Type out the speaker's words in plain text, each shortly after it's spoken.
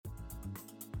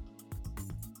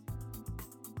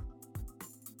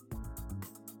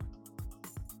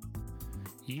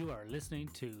You are listening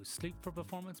to Sleep for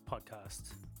Performance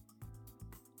podcast.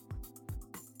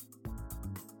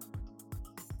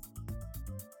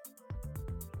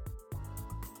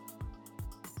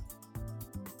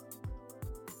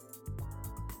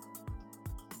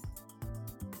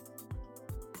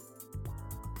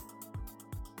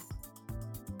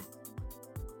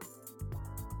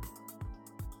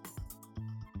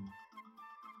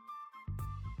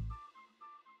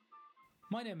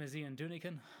 My name is Ian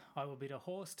Dunican. I will be the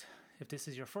host. If this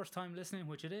is your first time listening,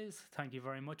 which it is, thank you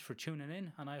very much for tuning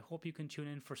in, and I hope you can tune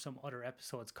in for some other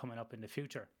episodes coming up in the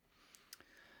future.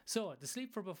 So, the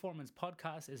Sleep for Performance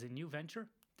podcast is a new venture.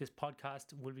 This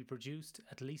podcast will be produced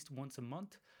at least once a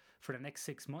month for the next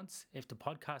 6 months. If the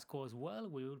podcast goes well,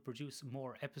 we will produce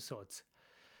more episodes.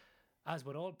 As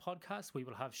with all podcasts, we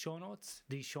will have show notes.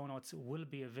 These show notes will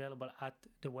be available at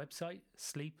the website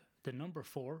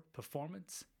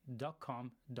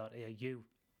sleep4performance.com.au.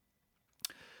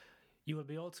 You will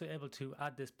be also able to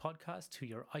add this podcast to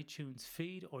your iTunes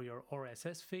feed or your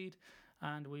RSS feed,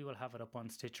 and we will have it up on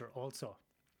Stitcher also.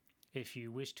 If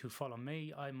you wish to follow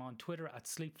me, I'm on Twitter at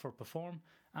Sleep4Perform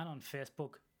and on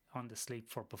Facebook on the Sleep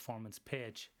for Performance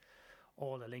page.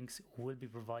 All the links will be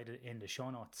provided in the show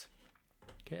notes.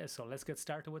 Okay, so let's get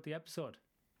started with the episode.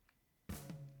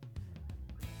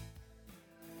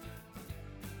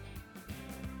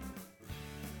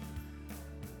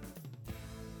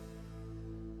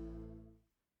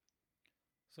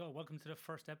 So, welcome to the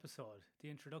first episode, the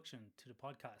introduction to the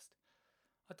podcast.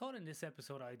 I thought in this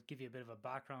episode I'd give you a bit of a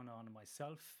background on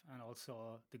myself and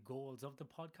also the goals of the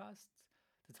podcast,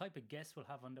 the type of guests we'll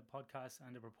have on the podcast,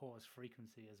 and the proposed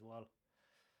frequency as well.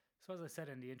 So, as I said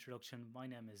in the introduction, my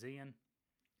name is Ian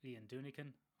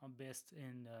Dunican. I'm based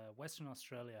in Western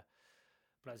Australia,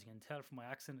 but as you can tell from my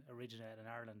accent, originated in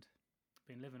Ireland. I've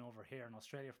been living over here in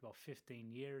Australia for about 15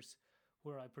 years,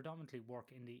 where I predominantly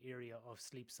work in the area of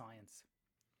sleep science.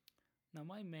 Now,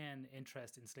 my main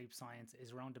interest in sleep science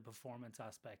is around the performance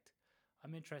aspect.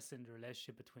 I'm interested in the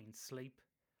relationship between sleep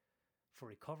for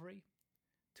recovery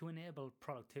to enable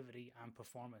productivity and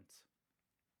performance.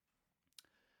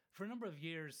 For a number of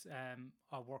years, I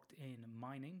worked in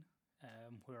mining,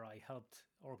 where I helped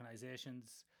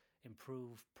organizations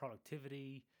improve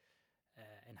productivity,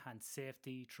 enhance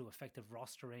safety through effective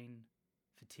rostering,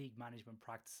 fatigue management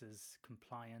practices,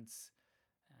 compliance,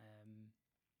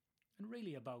 and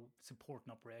really about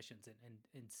supporting operations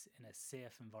in a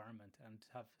safe environment and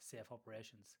have safe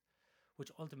operations,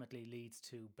 which ultimately leads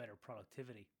to better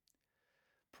productivity.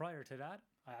 Prior to that,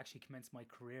 I actually commenced my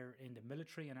career in the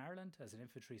military in Ireland as an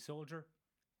infantry soldier,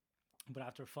 but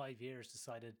after 5 years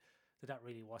decided that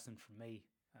really wasn't for me,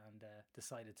 and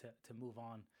decided to move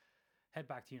on, head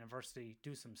back to university,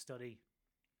 do some study,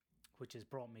 which has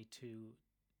brought me to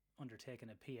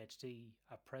undertaking a PhD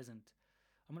at present.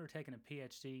 I'm undertaking a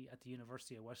PhD at the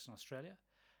University of Western Australia.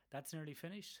 That's nearly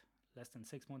finished, less than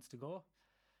 6 months to go.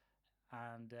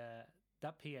 And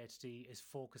that PhD is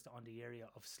focused on the area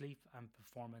of sleep and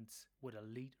performance with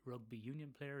elite rugby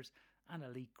union players and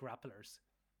elite grapplers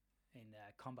in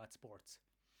combat sports.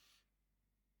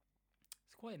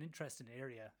 It's quite an interesting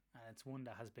area, and it's one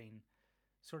that has been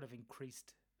sort of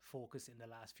increased focus in the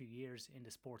last few years in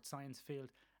the sports science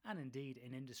field and indeed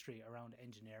in industry around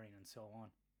engineering and so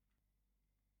on.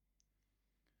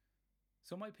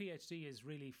 So my PhD is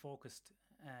really focused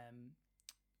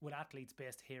with athletes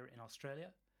based here in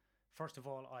Australia. First of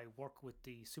all, I work with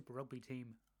the Super Rugby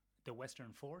team, the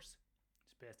Western Force.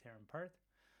 It's based here in Perth.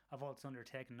 I've also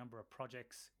undertaken a number of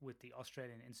projects with the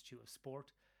Australian Institute of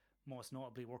Sport, most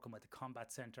notably working with the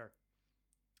Combat Centre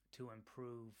to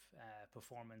improve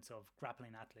performance of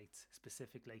grappling athletes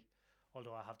specifically,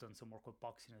 although I have done some work with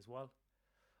boxing as well.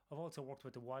 I've also worked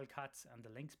with the Wildcats and the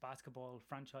Lynx basketball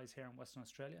franchise here in Western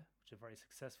Australia, which is a very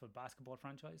successful basketball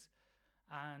franchise,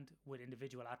 and with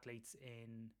individual athletes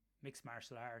in mixed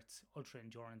martial arts,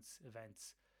 ultra-endurance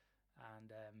events,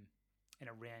 and in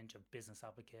a range of business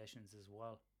applications as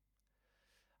well.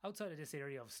 Outside of this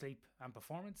area of sleep and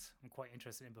performance, I'm quite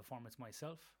interested in performance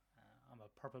myself. I'm a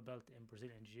purple belt in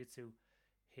Brazilian Jiu-Jitsu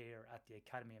here at the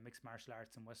Academy of Mixed Martial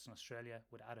Arts in Western Australia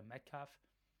with Adam Metcalf.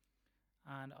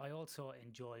 And I also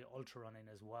enjoy ultra running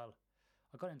as well.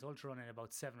 I got into ultra running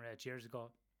about 7 or 8 years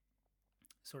ago,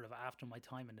 sort of after my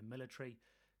time in the military.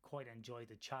 Quite enjoyed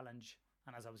the challenge,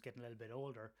 and as I was getting a little bit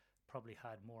older, probably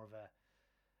had more of a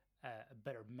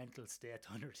better mental state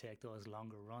to undertake those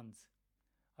longer runs.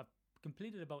 I've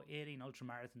completed about 18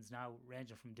 ultramarathons now,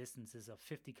 ranging from distances of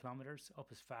 50 kilometres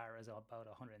up as far as about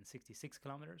 166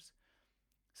 kilometres.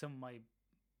 Some of my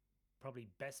probably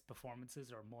best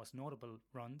performances or most notable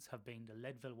runs have been the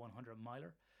Leadville 100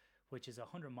 miler, which is a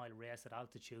 100-mile race at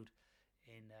altitude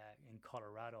in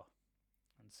Colorado,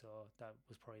 and so that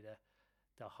was probably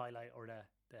the highlight, or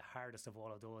the hardest of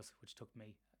all of those, which took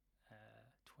me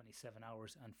 27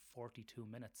 hours and 42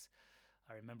 minutes.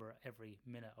 I remember every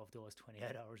minute of those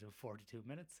 28 hours and 42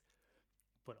 minutes,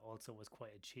 but also was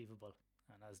quite achievable.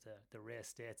 And as the race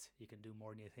states, you can do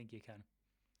more than you think you can.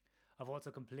 I've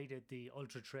also completed the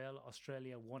Ultra Trail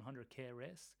Australia 100k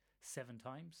race 7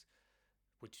 times,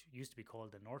 which used to be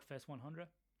called the North Face 100.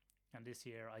 And this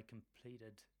year I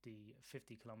completed the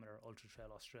 50-kilometer Ultra Trail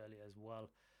Australia as well.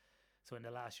 So in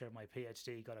the last year of my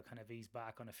PhD, got to kind of ease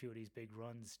back on a few of these big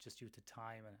runs just due to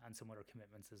time and some other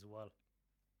commitments as well.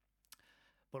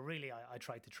 But really, I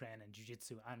tried to train in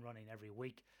jiu-jitsu and running every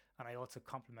week. And I also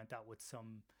complement that with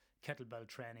some kettlebell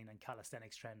training and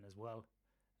calisthenics training as well,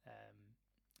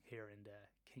 here in the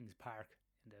Kings Park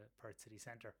in the Perth City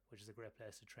Centre, which is a great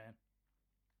place to train.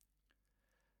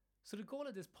 So the goal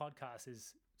of this podcast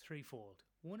is threefold.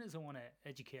 One is I want to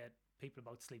educate people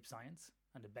about sleep science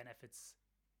and the benefits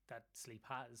that sleep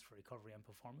has for recovery and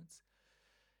performance.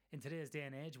 In today's day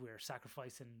and age, we're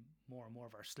sacrificing more and more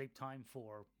of our sleep time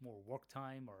for more work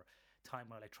time, or time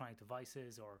on electronic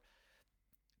devices, or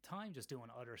time just doing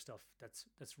other stuff that's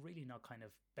really not kind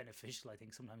of beneficial, I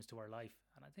think, sometimes to our life.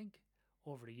 And I think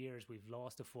over the years we've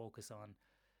lost the focus on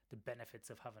the benefits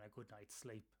of having a good night's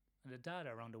sleep. And the data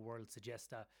around the world suggests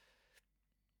that,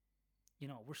 you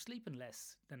know, we're sleeping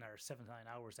less than our 7 to 9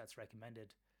 hours that's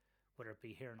recommended, whether it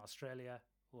be here in Australia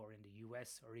or in the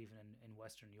US or even in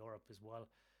Western Europe as well.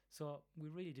 So we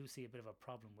really do see a bit of a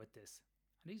problem with this.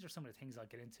 And these are some of the things I'll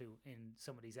get into in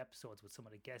some of these episodes with some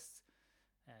of the guests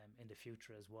in the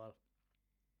future as well.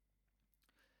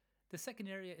 The second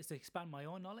area is to expand my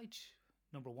own knowledge.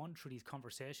 Number one, through these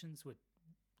conversations with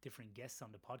different guests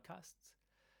on the podcasts.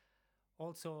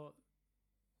 Also,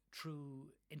 through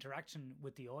interaction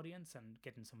with the audience and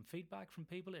getting some feedback from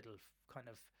people, it'll kind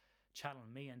of channel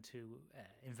me into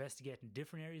investigating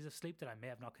different areas of sleep that I may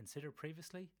have not considered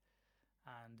previously,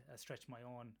 and stretch my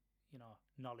own,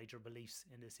 knowledge or beliefs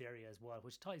in this area as well,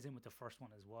 which ties in with the first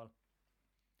one as well.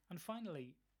 And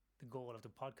finally, the goal of the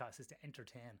podcast is to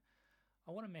entertain.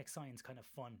 I want to make science kind of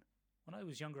fun. When I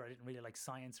was younger, I didn't really like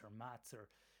science or maths or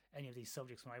any of these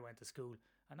subjects when I went to school,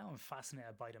 and now I'm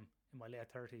fascinated by them in my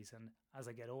late 30s. And as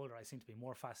I get older, I seem to be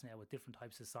more fascinated with different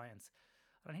types of science.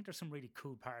 And I think there's some really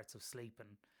cool parts of sleep and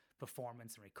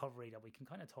performance and recovery that we can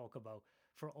kind of talk about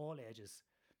for all ages.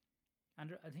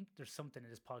 And I think there's something in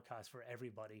this podcast for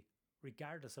everybody,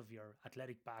 regardless of your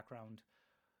athletic background,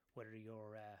 whether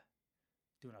you're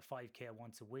doing a 5K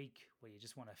once a week, where you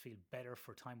just want to feel better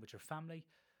for time with your family,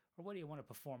 or whether you want to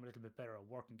perform a little bit better at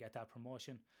work and get that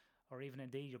promotion, or even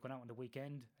indeed you're going out on the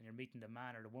weekend and you're meeting the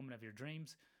man or the woman of your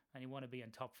dreams and you want to be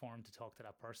in top form to talk to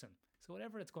that person. So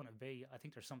whatever it's going to be, I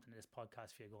think there's something in this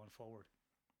podcast for you going forward.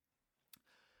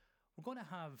 We're going to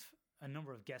have a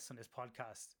number of guests on this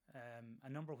podcast, a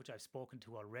number of which I've spoken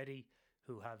to already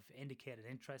who have indicated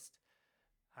interest,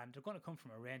 and they're going to come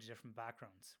from a range of different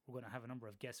backgrounds. We're going to have a number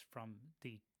of guests from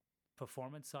the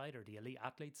performance side or the elite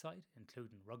athlete side,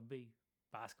 including rugby,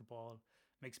 basketball,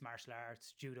 mixed martial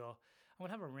arts, judo. And we'll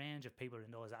have a range of people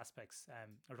in those aspects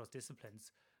or those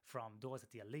disciplines, from those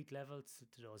at the elite levels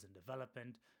to those in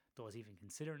development, those even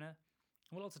considering it.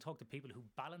 And we'll also talk to people who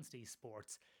balance these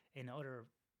sports in other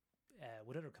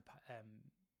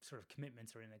sort of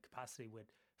commitments, or in a capacity with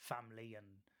family and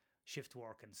shift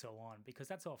work and so on, because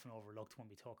that's often overlooked when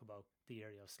we talk about the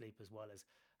area of sleep, as well as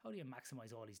how do you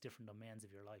maximize all these different domains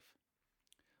of your life.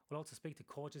 We'll also speak to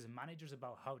coaches and managers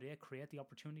about how they create the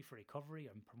opportunity for recovery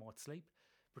and promote sleep,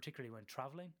 particularly when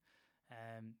traveling.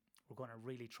 We're going to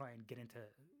really try and get into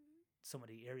some of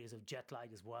the areas of jet lag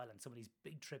as well, and some of these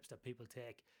big trips that people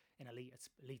take in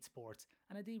elite sports.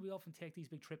 And indeed, we often take these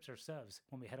big trips ourselves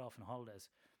when we head off on holidays.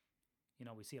 You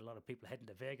know, we see a lot of people heading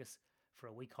to Vegas for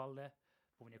a week holiday,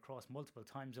 but when you cross multiple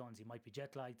time zones, you might be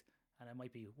jet lagged, and it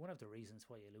might be one of the reasons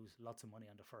why you lose lots of money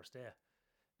on the first day,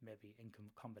 maybe in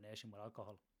combination with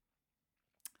alcohol.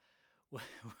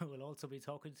 We'll also be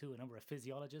talking to a number of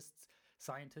physiologists,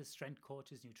 scientists, strength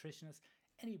coaches, nutritionists,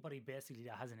 anybody basically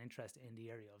that has an interest in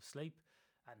the area of sleep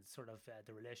and sort of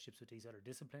the relationships with these other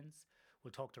disciplines.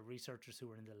 We'll talk to researchers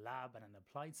who are in the lab and in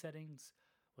applied settings.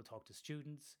 We'll talk to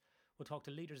students. We'll talk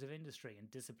to leaders of industry in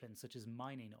disciplines such as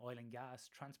mining, oil and gas,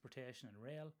 transportation and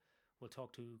rail. We'll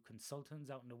talk to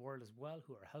consultants out in the world as well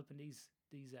who are helping these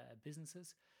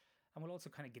businesses. And we'll also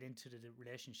kind of get into the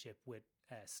relationship with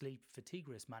sleep, fatigue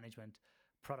risk management,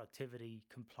 productivity,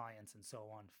 compliance, and so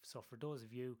on. So for those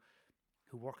of you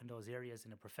who work in those areas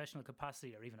in a professional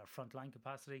capacity or even a frontline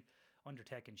capacity,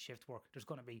 undertaking shift work, there's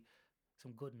going to be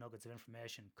some good nuggets of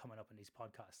information coming up in these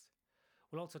podcasts.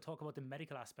 We'll also talk about the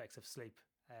medical aspects of sleep.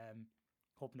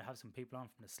 Hoping to have some people on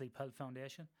from the Sleep Health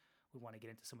Foundation. We want to get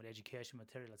into some of the education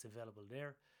material that's available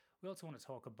there. We also want to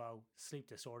talk about sleep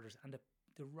disorders and the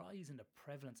rise in the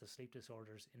prevalence of sleep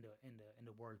disorders in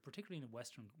the world, particularly in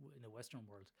the Western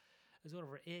world. There's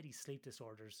over 80 sleep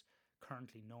disorders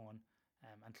currently known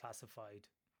and classified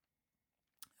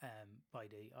by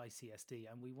the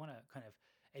ICSD, and we want to kind of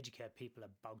educate people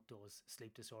about those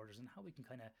sleep disorders and how we can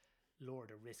kind of lower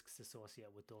the risks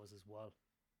associated with those as well.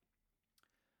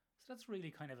 So that's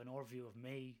really kind of an overview of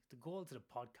me, the goals of the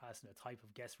podcast, and the type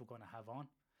of guests we're going to have on.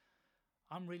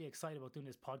 I'm really excited about doing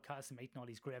this podcast and meeting all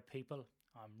these great people.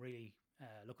 I'm really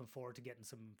looking forward to getting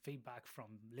some feedback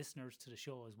from listeners to the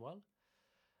show as well.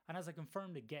 And as I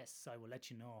confirm the guests, I will let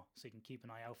you know, so you can keep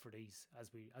an eye out for these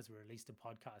as we release the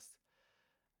podcast.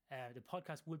 The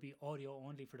podcast will be audio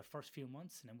only for the first few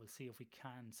months, and then we'll see if we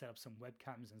can set up some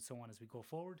webcams and so on as we go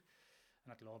forward.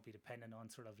 And that'll all be dependent on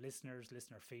sort of listener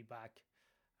feedback,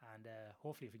 and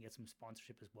hopefully if we can get some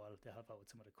sponsorship as well to help out with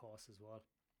some of the costs as well.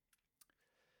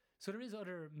 So there is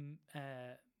other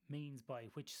means by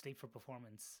which Sleep for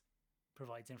Performance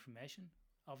provides information.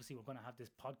 Obviously, we're going to have this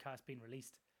podcast being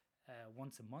released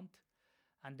once a month,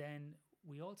 and then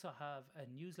we also have a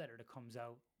newsletter that comes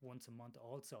out once a month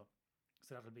also.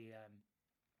 So that'll be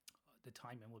the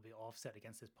timing will be offset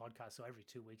against this podcast. So every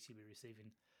 2 weeks you'll be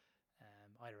receiving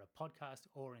either a podcast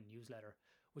or a newsletter,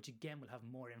 which again will have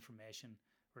more information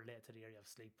related to the area of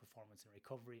sleep performance and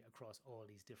recovery across all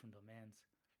these different domains.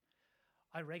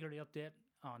 I regularly update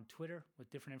on Twitter with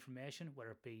different information,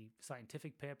 whether it be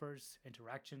scientific papers,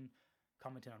 interaction,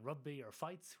 commenting on rugby or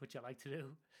fights, which I like to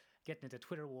do, getting into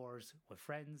Twitter wars with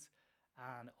friends,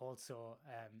 and also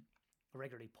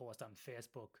regularly post on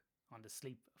Facebook on the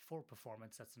Sleep for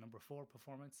Performance, that's the number 4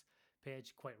 performance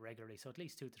page, quite regularly. So at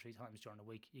least 2 to 3 times during the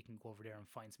week, you can go over there and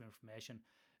find some information,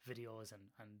 videos and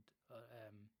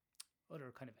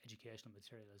other kind of educational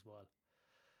material as well.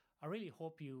 I really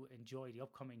hope you enjoy the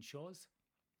upcoming shows.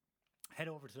 Head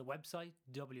over to the website,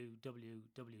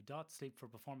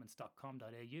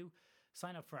 www.sleepforperformance.com.au.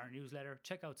 Sign up for our newsletter.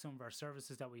 Check out some of our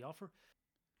services that we offer.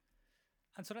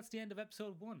 And so that's the end of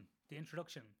episode 1, the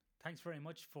introduction. Thanks very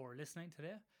much for listening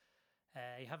today.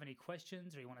 You have any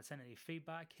questions or you want to send any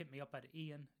feedback, hit me up at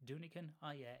Ian Dunican,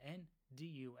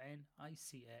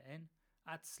 IANDUNICAN,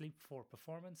 at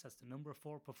Sleep4Performance, that's the number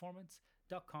 4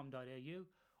 performance.com.au,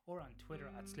 or on Twitter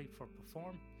at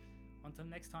Sleep4Perform. Until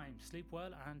next time, sleep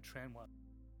well and train well.